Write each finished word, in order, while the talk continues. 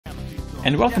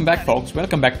And welcome back, folks,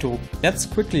 welcome back to Let's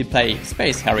Quickly Play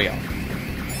Space Harrier.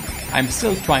 I'm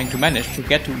still trying to manage to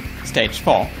get to stage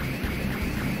 4.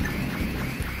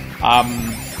 I'm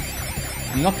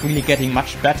not really getting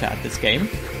much better at this game.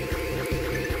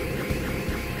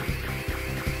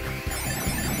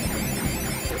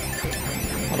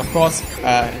 But of course,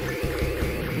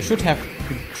 you should have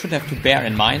to bear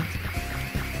in mind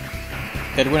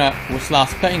that when I was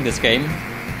last playing this game,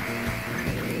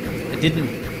 I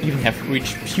didn't even have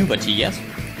reached puberty yet.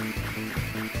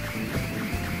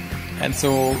 And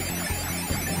so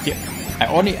yeah, I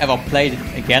only ever played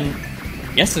it again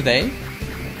yesterday,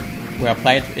 where I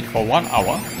played it for 1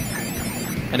 hour,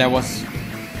 and I was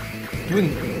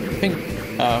doing, I think,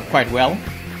 quite well.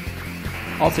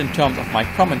 Also in terms of my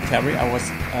commentary, I was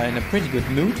in a pretty good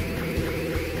mood.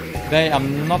 Today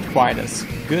I'm not quite as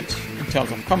good in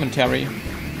terms of commentary,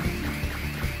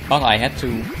 but I had to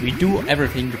redo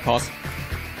everything because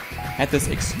I had this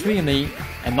extremely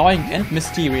annoying and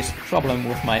mysterious problem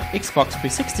with my Xbox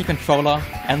 360 controller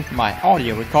and my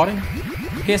audio recording.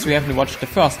 In case you haven't watched the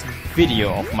first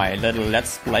video of my little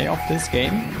let's play of this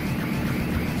game,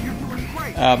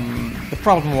 the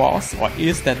problem was, or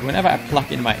is, that whenever I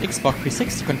plug in my Xbox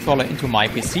 360 controller into my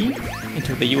PC,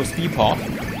 into the USB port,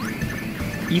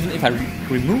 even if I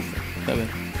remove the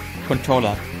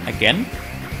controller again,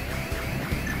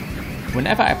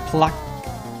 whenever I plug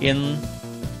in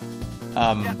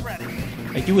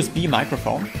a USB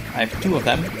microphone, I have 2 of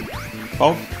them,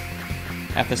 both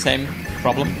have the same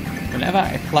problem. Whenever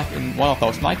I plug in one of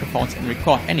those microphones and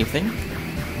record anything,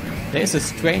 there is a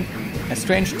strange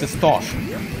distortion.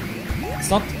 It's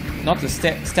not a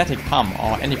static hum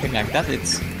or anything like that,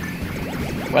 it's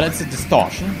a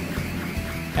distortion.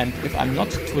 And if I'm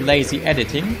not too lazy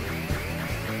editing,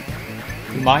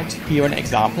 you might hear an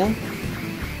example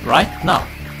right now.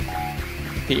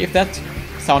 Okay, if that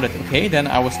sounded okay, then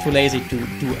I was too lazy to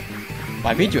do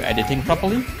my video editing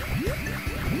properly.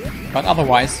 But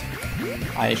otherwise,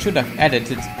 I should have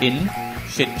edited in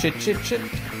shit.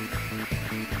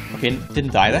 Okay,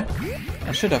 didn't die there.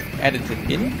 I should have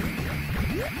edited in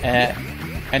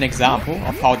an example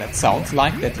of how that sounds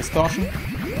like, that distortion.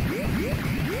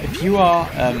 If you are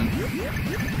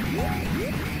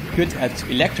good at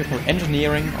electrical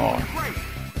engineering or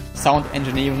sound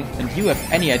engineering and you have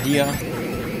any idea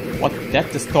what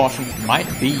that distortion might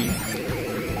be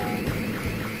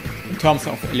in terms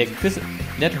of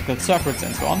electrical circuits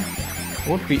and so on, I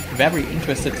would be very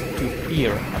interested to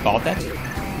hear about that.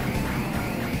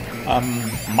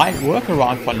 My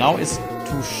workaround for now is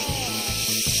to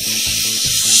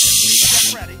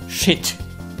shit.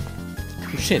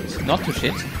 To shit, not to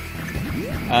shit.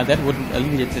 That wouldn't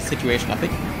alleviate the situation, I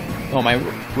think. No, my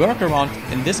workaround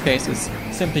in this case is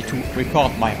simply to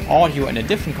record my audio in a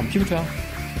different computer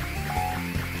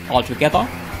altogether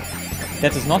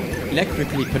that is not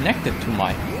electrically connected to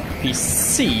my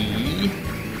PC.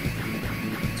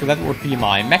 So that would be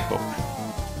my MacBook.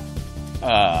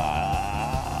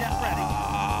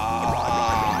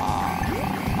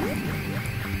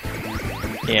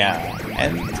 Yeah,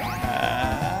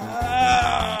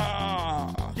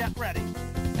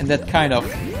 and that kind of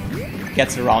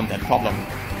gets around that problem,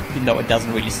 even though it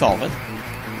doesn't really solve it.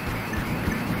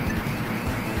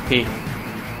 Okay,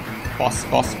 boss.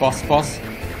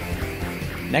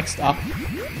 Next up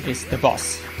is the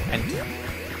boss, and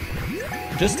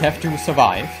I just have to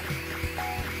survive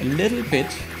a little bit.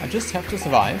 I just have to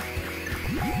survive.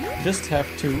 I just have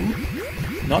to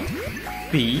not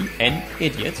be an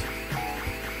idiot.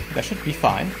 That should be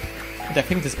fine. And I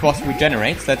think this boss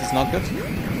regenerates. That is not good.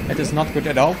 That is not good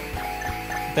at all.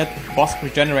 That boss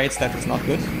regenerates. That is not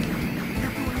good.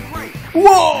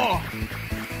 Whoa!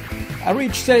 I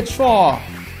reached stage 4.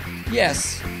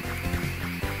 Yes.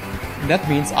 And that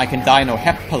means I can die now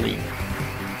happily.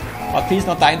 But please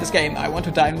not die in this game. I want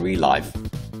to die in real life.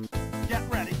 Get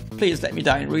ready. Please let me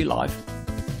die in real life.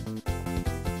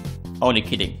 Only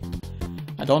kidding.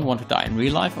 I don't want to die in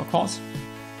real life, of course.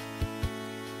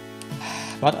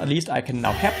 But at least I can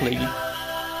now happily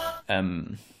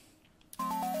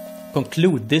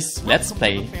conclude this let's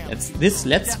play.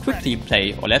 Let's quickly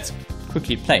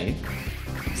play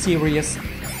series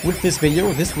with this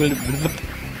video. This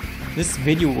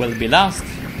video will be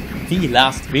the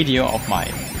last video of my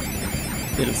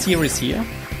little series here,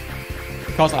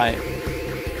 because I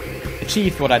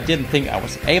achieved what I didn't think I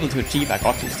was able to achieve. I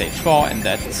got to stage 4, and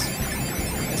that's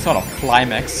a sort of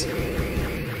climax.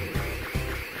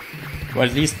 Well,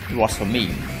 at least it was for me.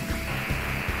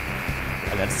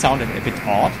 Well, that sounded a bit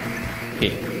odd.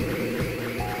 Okay.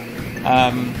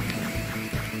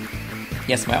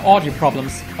 Yes, my audio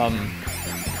problems.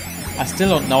 I still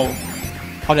don't know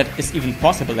how that is even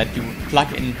possible that you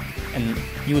plug in an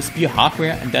USB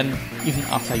hardware and then even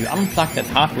after you unplug that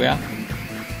hardware,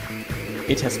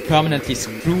 it has permanently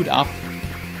screwed up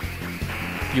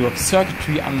your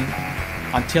circuitry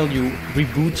until you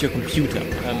reboot your computer.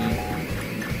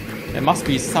 There must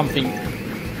be something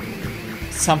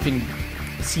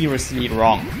seriously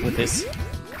wrong with this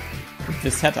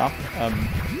setup.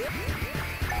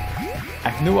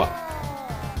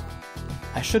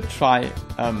 I should try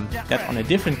that on a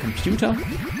different computer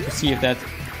to see if that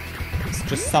is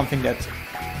just something that is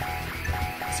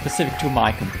specific to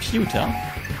my computer,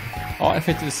 or if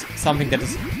it is something that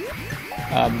is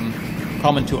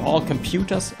common to all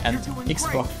computers and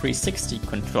Xbox 360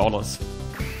 controllers.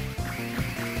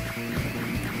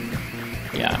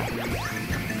 Yeah.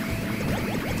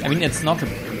 I mean, it's not a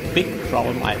big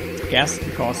problem, I guess,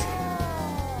 because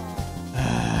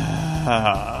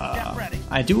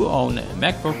I do own a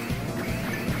MacBook,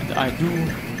 and I do...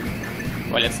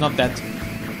 Well, it's not that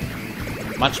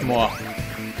much more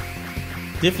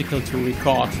difficult to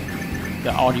record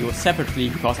the audio separately,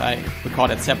 because I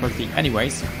record it separately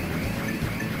anyways.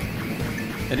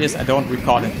 That is, I don't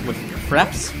record it with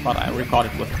Fraps, but I record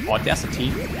it with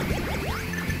Audacity.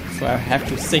 So I have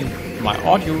to sync my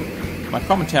audio, my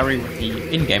commentary with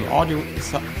the in-game audio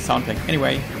soundtrack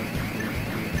anyway.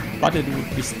 But it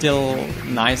would be still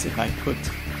nice if I could...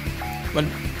 Well,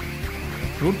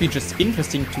 it would be just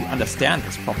interesting to understand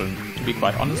this problem, to be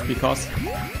quite honest, because...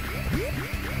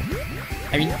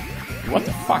 I mean, what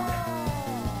the fuck?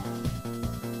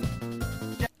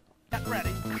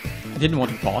 I didn't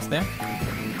want to pause there.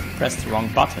 Pressed the wrong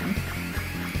button.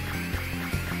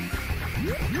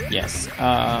 Yes,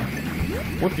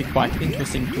 would be quite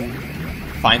interesting to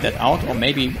find that out, or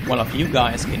maybe one of you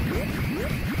guys can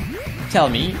tell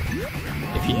me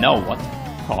if you know what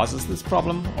causes this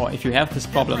problem, or if you have this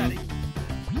problem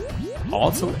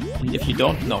also, and if you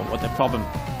don't know what the problem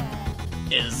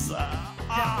is.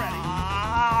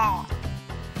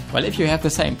 Well, if you have the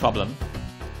same problem,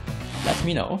 let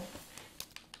me know.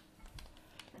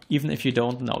 Even if you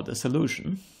don't know the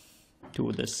solution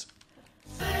to this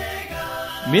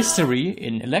mystery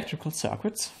in electrical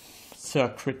circuits.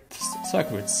 Electrical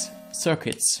circuits.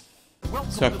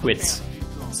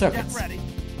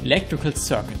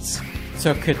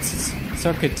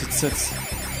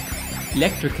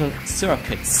 Electrical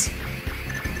circuits.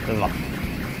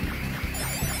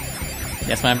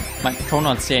 Yes, my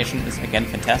pronunciation is again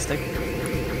fantastic.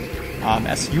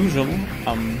 As usual,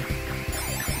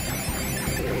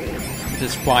 it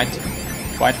is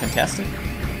quite fantastic.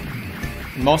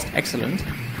 Most excellent.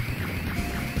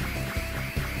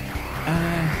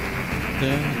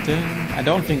 I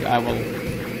don't think I will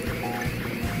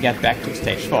get back to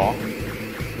stage 4,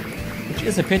 which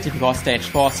is a pity because stage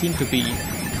 4 seemed to be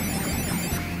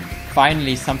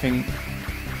finally something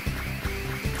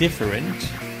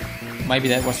different. Maybe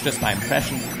that was just my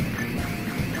impression,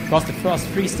 because the first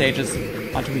 3 stages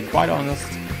are, to be quite honest,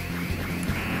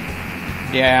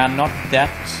 they are not that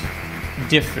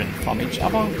different from each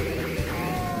other.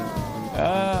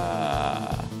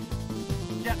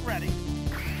 Get ready.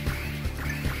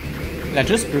 I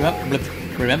just remembered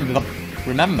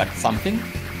something,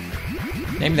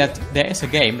 namely that there is a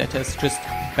game that has just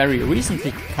very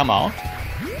recently come out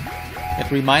that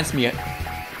reminds me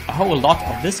a whole lot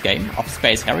of this game, of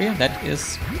Space Harrier. That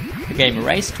is the game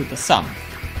Race to the Sun,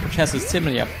 which has a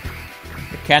similar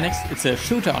mechanics. It's a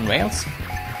shooter on rails,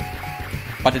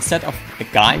 but instead of a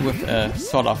guy with a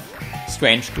sort of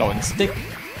strange glowing stick,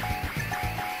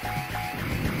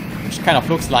 which kind of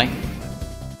looks like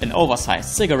an oversized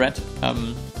cigarette,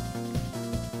 and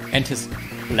his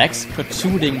legs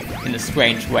protruding in a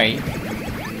strange way,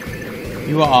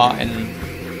 you are a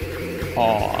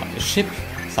ship,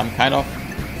 some kind of,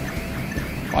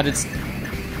 but it's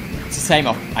the same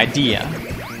idea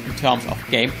in terms of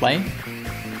gameplay.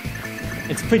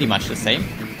 It's pretty much the same.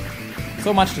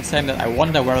 So much the same that I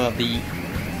wonder whether the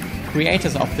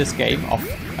creators of this game, of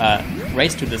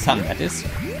Race to the Sun that is,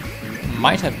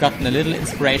 might have gotten a little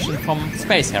inspiration from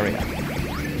Space Harrier.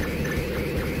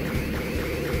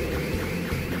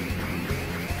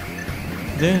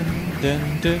 Dun dun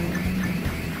dun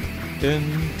dun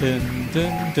dun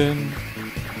dun dun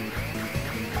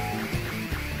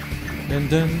dun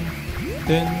dun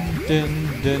dun dun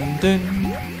dun dun.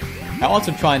 I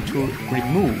also tried to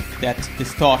remove that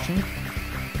distortion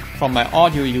from my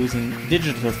audio using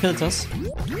digital filters,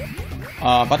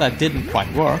 but that didn't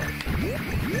quite work.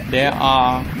 There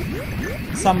are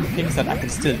some things that I can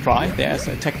still try. There's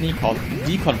a technique called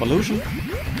deconvolution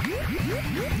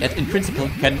that in principle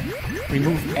can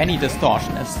remove any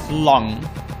distortion as long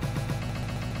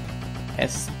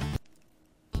as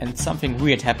and something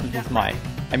weird happened with my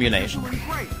emulation.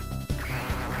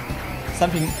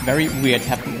 Something very weird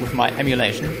happened with my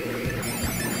emulation,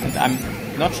 and I'm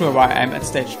not sure why I'm at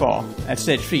stage 4, at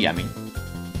stage 3 I mean.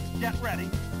 Get ready.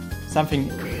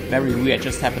 Something very weird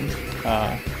just happened.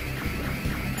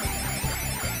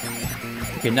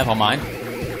 Okay, never mind.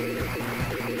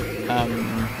 I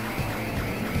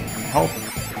hope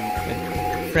that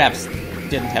Fraps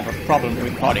didn't have a problem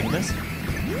recording this.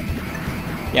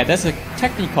 Yeah, there's a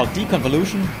technique called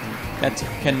deconvolution that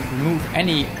can remove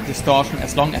any distortion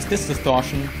as long as this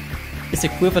distortion is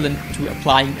equivalent to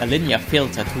applying a linear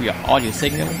filter to your audio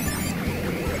signal.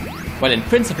 Well, in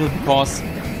principle, because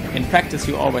in practice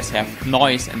you always have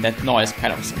noise, and that noise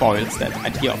kind of spoils that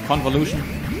idea of convolution.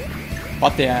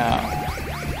 But there are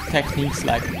techniques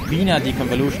like Wiener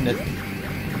Deconvolution that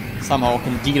somehow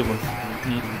can deal with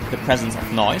the presence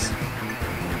of noise.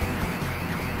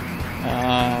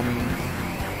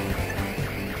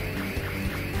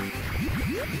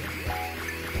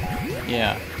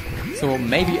 Yeah, so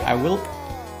maybe I will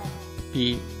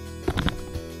be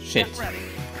shit.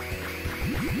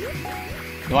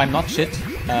 No, I'm not shit.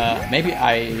 Maybe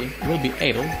I will be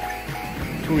able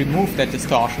to remove that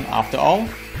distortion after all.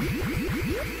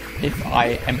 If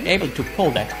I am able to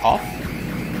pull that off,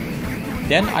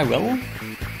 then I will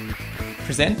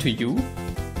present to you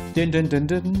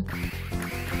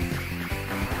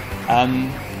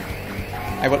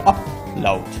I will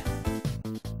upload.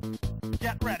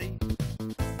 Get ready.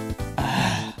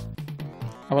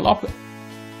 I will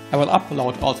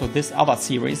upload also this other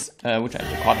series, which I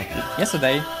recorded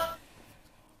yesterday,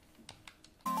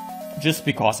 just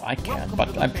because I can,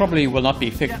 but I probably will not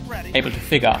be able to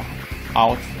figure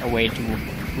out a way to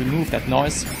remove that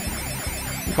noise,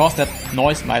 because that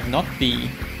noise might not be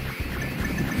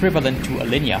equivalent to a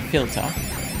linear filter.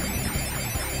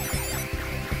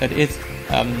 That is,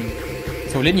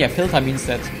 so linear filter means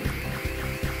that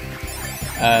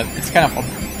it's kind of,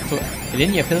 so a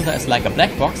linear filter is like a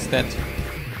black box that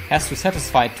has to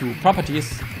satisfy two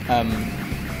properties,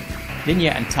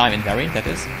 linear and time invariant, that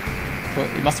is. So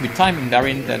it must be time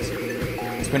invariant, that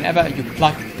is whenever you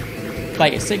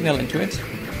play a signal into it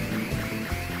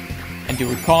and you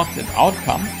record the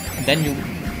outcome, and then you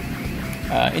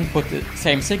input the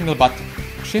same signal but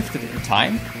shifted in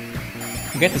time,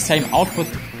 you get the same output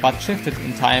but shifted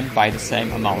in time by the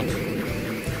same amount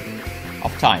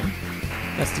of time.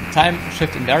 That's the time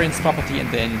shift invariance property,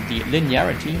 and then the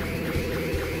linearity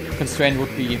constraint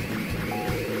would be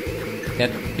that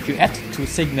if you add two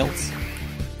signals,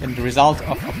 then the result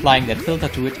of applying that filter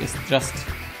to it is just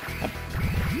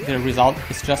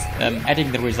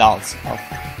adding the results of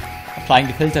applying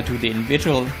the filter to the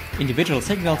individual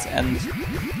signals, and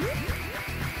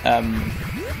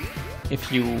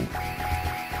if you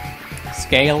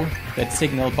scale that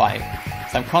signal by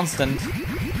some constant,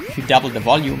 if you double the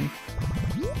volume,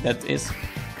 that is,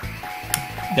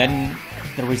 then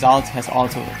the result has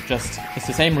also it's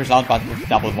the same result but with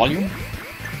double volume.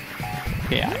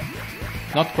 Okay, I'm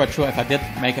not quite sure if I did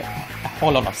make a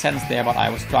whole lot of sense there, but I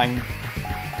was trying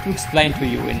to explain to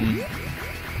you in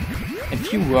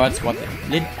few words what a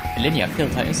linear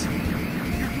filter is.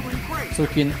 So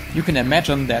you can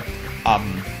imagine that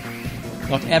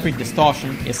not every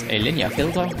distortion is a linear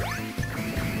filter,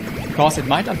 because it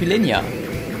might not be linear,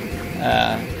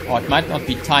 or it might not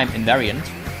be time invariant.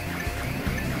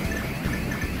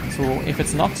 So if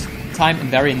it's not time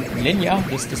invariant linear,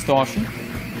 this distortion,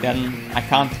 then I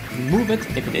can't remove it.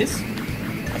 If it is,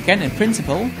 I can in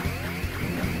principle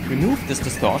remove this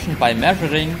distortion by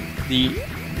measuring the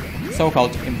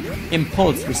so-called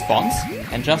impulse response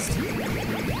and just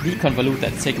deconvolute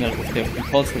that signal with the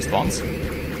impulse response,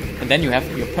 and then you have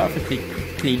your perfectly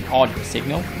clean audio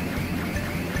signal.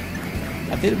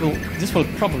 But this will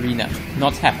probably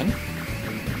not happen.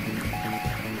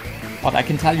 But I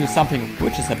can tell you something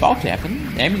which is about to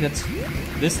happen, namely that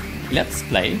this Let's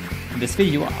Play and this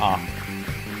video are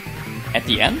at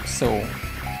the end, so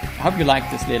I hope you like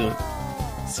this little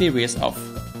series of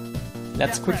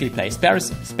Let's quickly play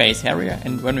Space Harrier,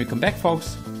 and when we come back,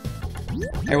 folks,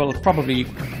 I will probably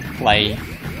play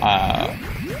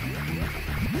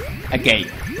a game.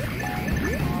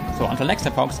 So until next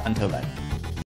time, folks, until then.